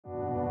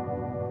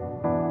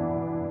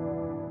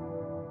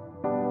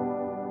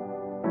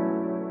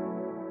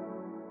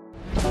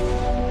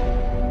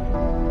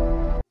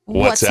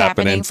What's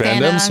happening,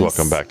 fandoms?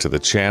 Welcome back to the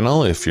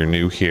channel. If you're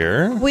new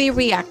here, we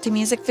react to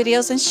music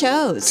videos and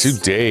shows.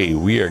 Today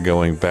we are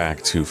going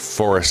back to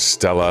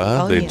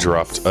Forestella. They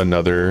dropped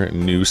another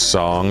new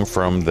song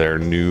from their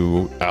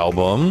new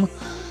album.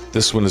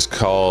 This one is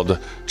called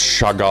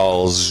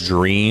Chagall's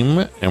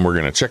Dream, and we're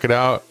gonna check it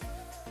out.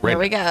 Here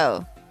we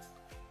go.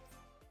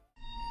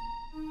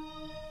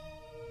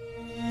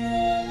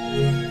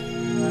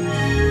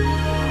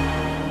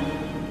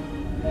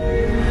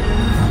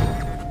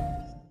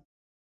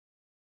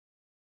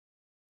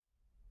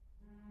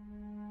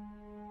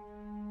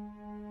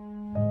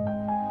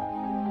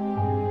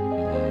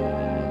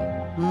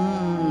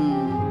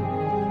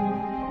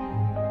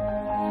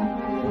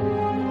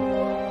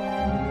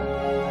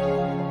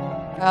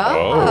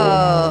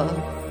 Oh.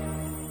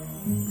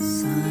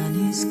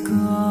 Sun is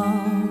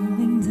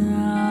going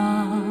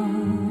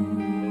down.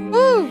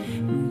 Woo.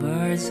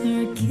 Birds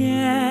are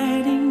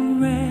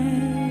getting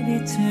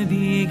ready to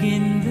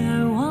begin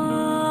their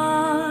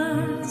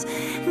wars.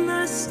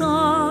 The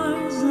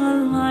stars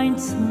align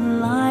to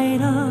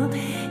light up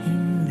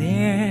in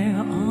their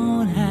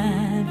own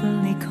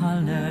heavenly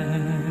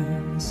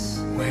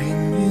colors.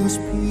 When you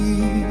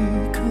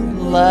speak,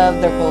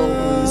 Love their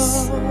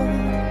voice.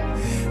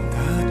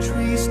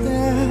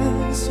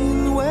 dance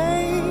in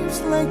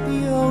waves like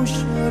the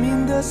ocean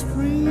in the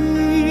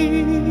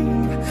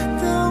spring.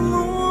 The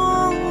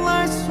moon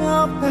lights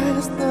up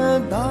as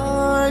the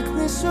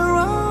darkness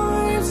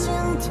arrives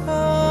in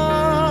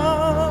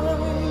time.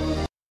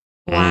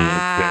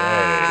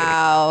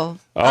 Wow.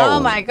 Oh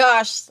my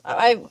gosh.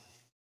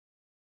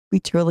 We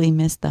truly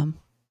missed them.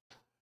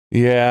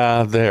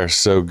 Yeah, they're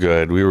so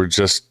good. We were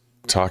just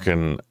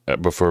talking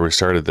before we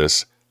started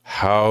this,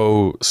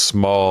 how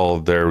small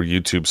their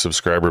YouTube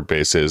subscriber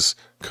base is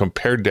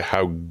compared to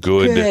how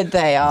good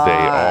they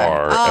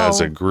are, as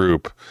a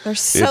group. They're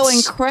so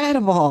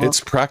incredible. It's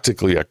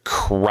practically a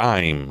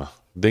crime.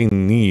 They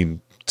need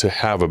to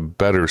have a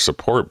better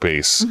support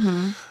base.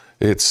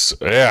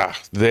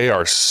 They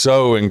are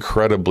so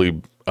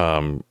incredibly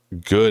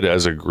good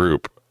as a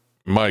group.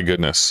 My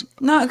goodness.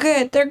 Not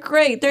good. They're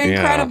great. They're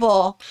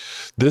incredible.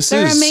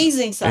 They're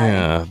amazing.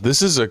 Yeah,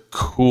 this is a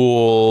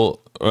cool.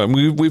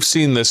 We've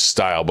seen this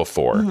style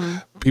before.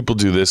 People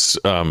do this.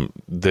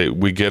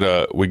 We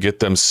get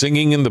them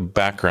singing in the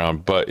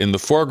background, but in the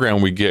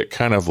foreground we get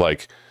kind of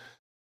like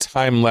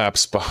time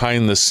lapse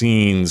behind the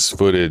scenes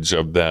footage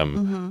of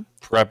them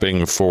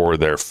prepping for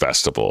their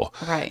festival.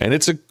 Right. And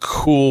it's a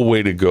cool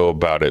way to go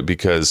about it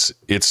because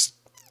it's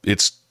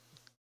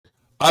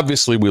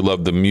obviously we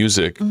love the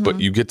music, but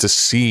you get to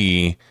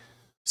see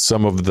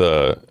some of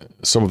the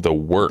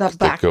work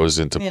that goes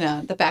into,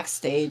 the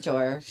backstage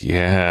or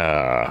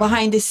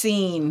behind the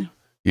scene.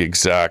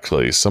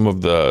 Exactly. Some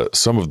of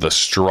the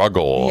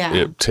struggle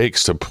it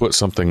takes to put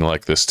something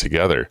like this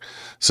together.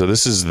 So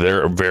this is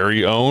their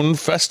very own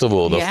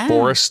festival, the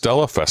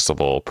Forestella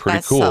Festival.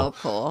 Pretty cool. So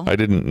cool. I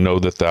didn't know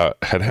that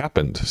had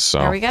happened. So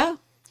there we go.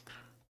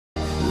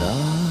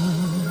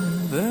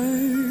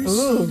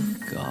 Ooh.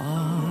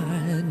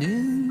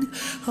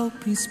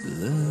 Hope is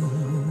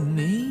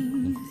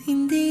blooming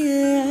in the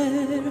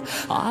air.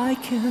 I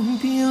can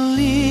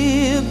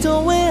believe the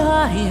way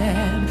I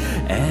am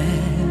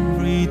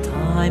every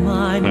time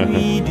I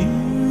read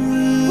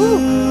you.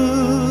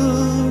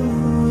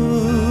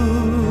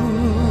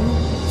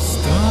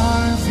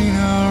 Stars in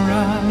our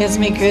eyes. Gives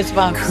me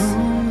goosebumps.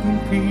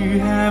 Couldn't be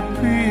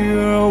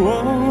happier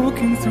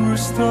walking through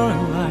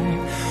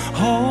starlight,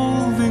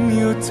 holding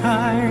you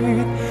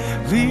tight.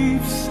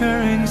 Leaves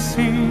are in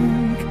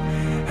sync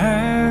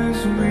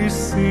as we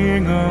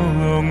sing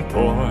along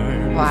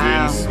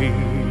poems in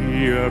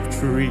sea of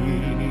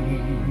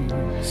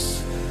trees.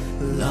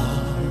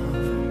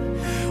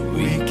 Love,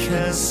 we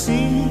can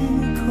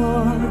sink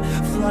or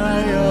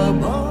fly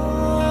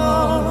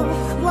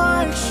above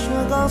like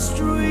Chagall's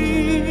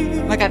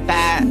dream. Look at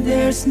that.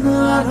 There's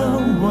not a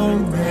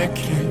word that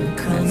can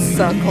come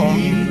so cool.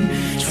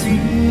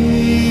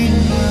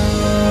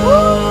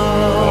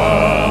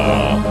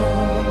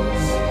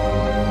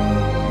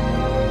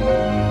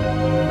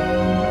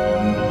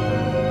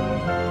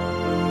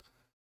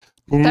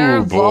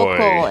 Their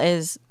vocal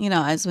is,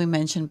 as we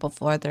mentioned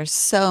before, they're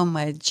so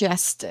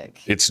majestic.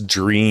 it's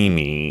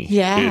dreamy.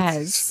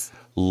 Yes.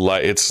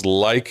 It's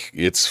like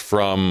it's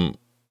from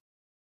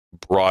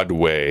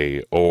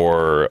Broadway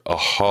or a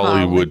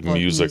Hollywood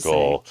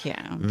musical.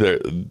 Yeah.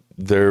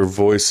 Their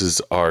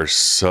voices are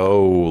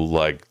so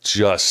like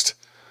just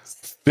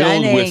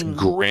filled with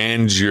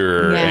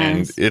grandeur,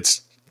 and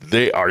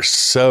they are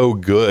so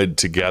good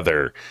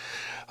together.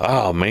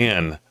 Oh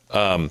man.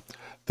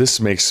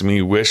 This makes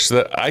me wish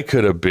that I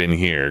could have been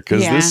here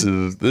because this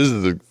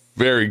is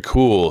very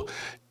cool.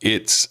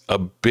 It's a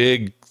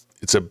big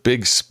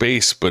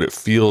space, but it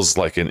feels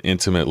like an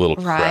intimate little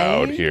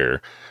crowd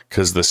here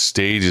because the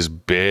stage is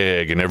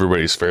big and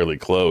everybody's fairly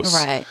close.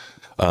 Right.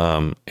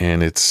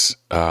 And it's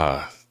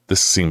this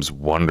seems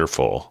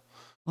wonderful.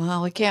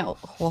 Well, we can't.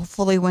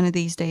 Hopefully, one of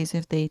these days,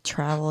 if they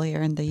travel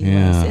here in the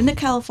U.S. into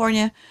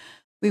California,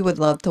 we would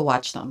love to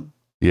watch them.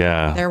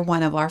 Yeah. They're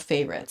one of our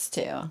favorites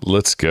too.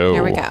 Let's go.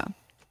 Here we go.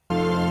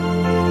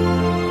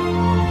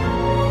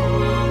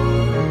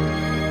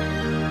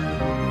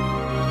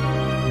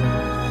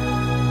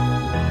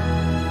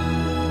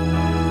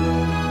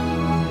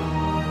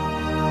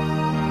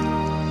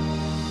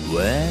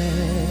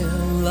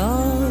 Well,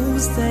 love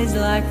stays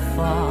like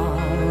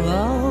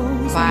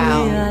follows.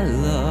 Wow. We are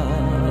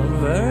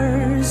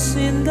lovers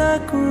in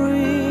the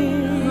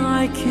green.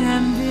 I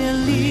can't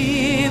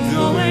believe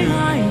the way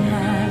I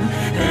am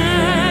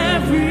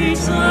every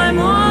time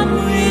I'm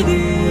with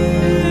you.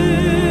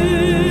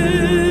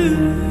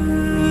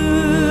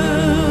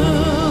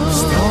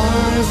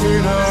 Stars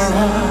in our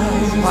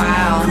eyes.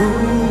 Wow.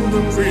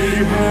 Couldn't be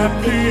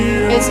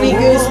happier. Gives me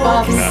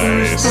goosebumps.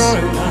 Nice.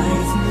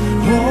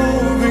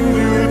 Holding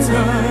you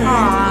tight,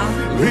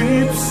 Aw.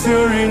 lips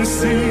are in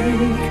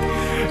sync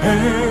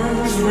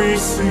as we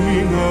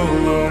sing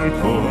along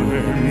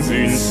poems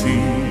in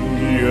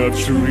sea of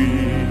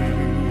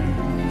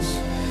trees.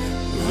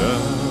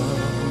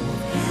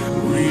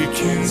 Love, we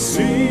can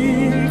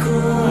sink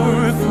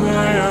or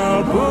fly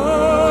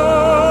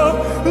above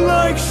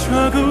like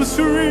Chagall's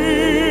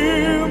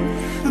dream.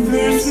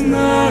 There's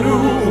not a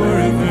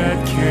word that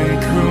can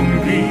come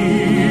between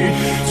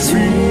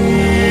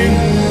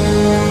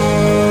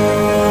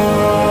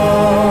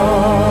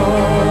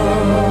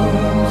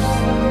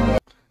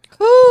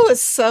Ooh,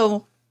 it's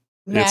so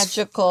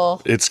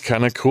magical. It's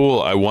kind of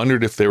cool. I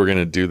wondered if they were going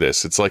to do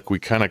this. It's like we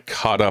kind of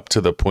caught up to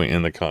the point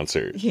in the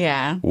concert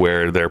Yeah.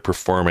 where they're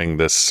performing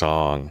this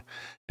song.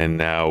 And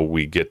now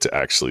we get to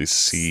actually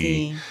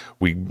see.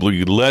 We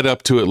led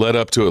up to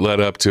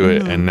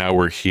it, and now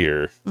we're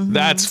here.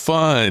 That's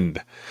fun.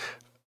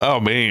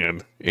 Oh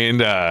man. And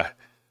the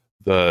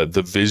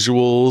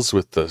visuals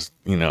with the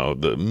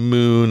the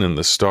moon and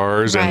the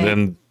stars, Right.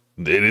 and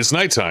then it is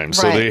nighttime,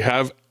 so Right. they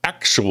have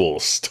actual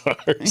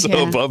stars Yeah.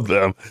 above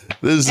them.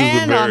 This is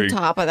And the on very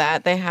top of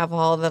that, they have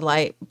all the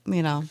light,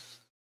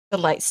 the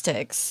light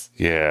sticks.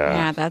 yeah.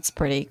 Yeah, that's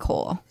pretty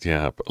cool.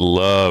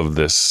 Love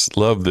this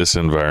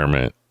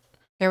environment.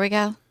 Here we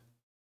go.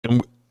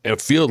 And it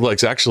feels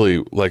like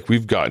actually like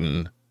we've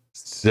gotten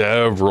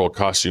several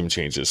costume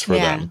changes for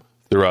Yeah. them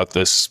throughout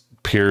this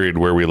period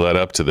where we led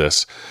up to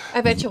this.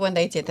 I bet you when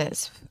they did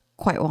this,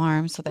 quite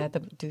warm, so they had to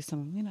do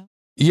some,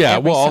 Yeah,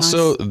 every well,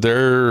 also song.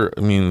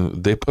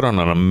 they put on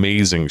an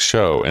amazing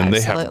show, and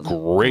they have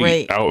Absolutely.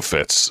 great Great.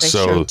 outfits. They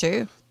So sure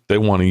do. they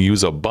want to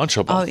use a bunch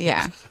of them. Oh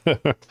yeah. All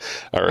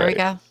Here we right.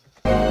 go.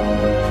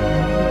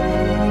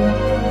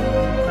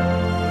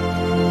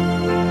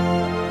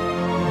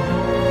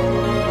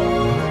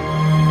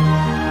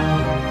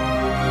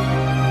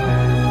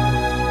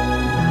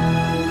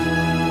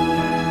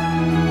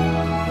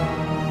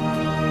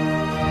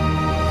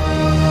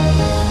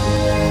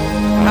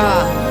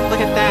 Oh, look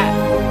at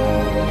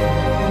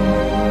that.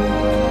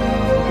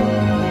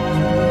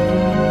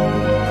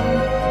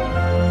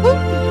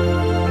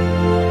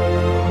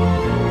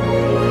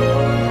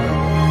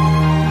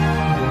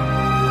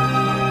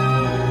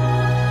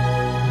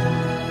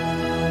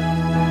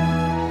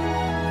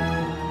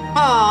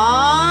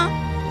 Aww.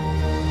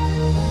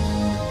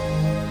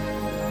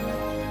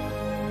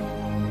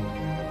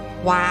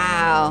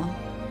 Wow.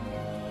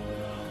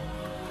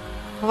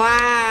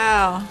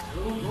 Wow.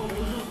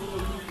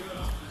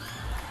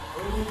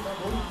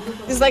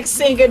 He's like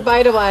saying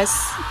goodbye to us.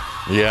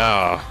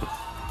 Yeah.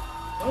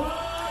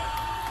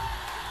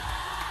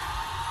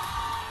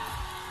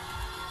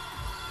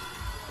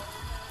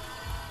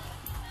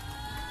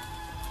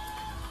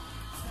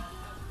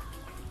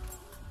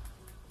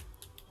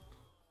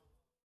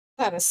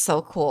 That is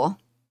so cool.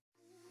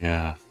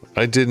 Yeah.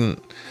 I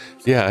didn't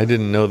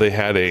know they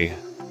had a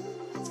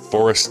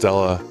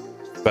Forestella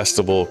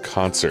festival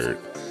concert.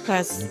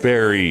 That's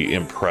Very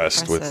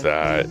impressed with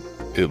that.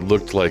 It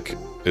looked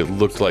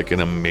like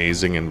an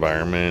amazing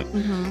environment,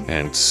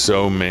 and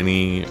so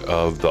many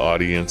of the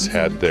audience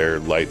had their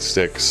light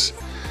sticks,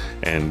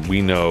 and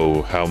we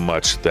know how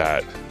much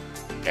that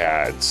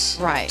adds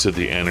Right. to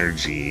the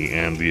energy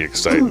and the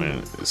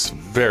excitement. It's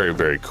very,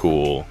 very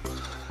cool.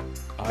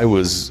 I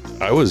was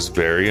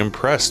very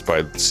impressed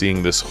by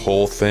seeing this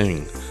whole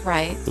thing.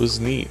 right. It was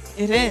neat.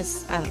 It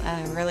is.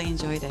 I really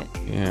enjoyed it.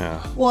 Yeah.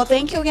 Well,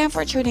 thank you again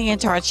for tuning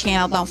into our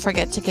channel. Don't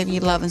forget to give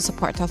you love and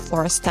support to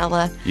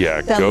Forestella.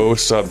 Yeah, go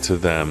sub to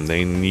them.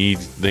 They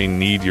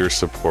need your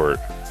support.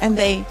 And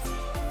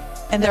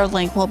their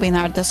link will be in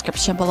our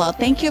description below.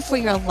 Thank you for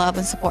your love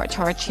and support to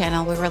our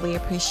channel. We really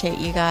appreciate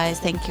you guys.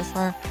 Thank you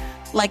for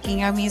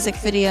liking our music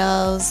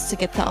videos to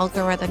get the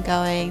algorithm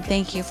going.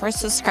 Thank you for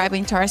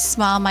subscribing to our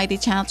small mighty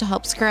channel to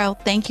help us grow.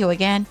 Thank you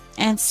again,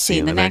 and see you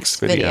in the next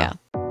video.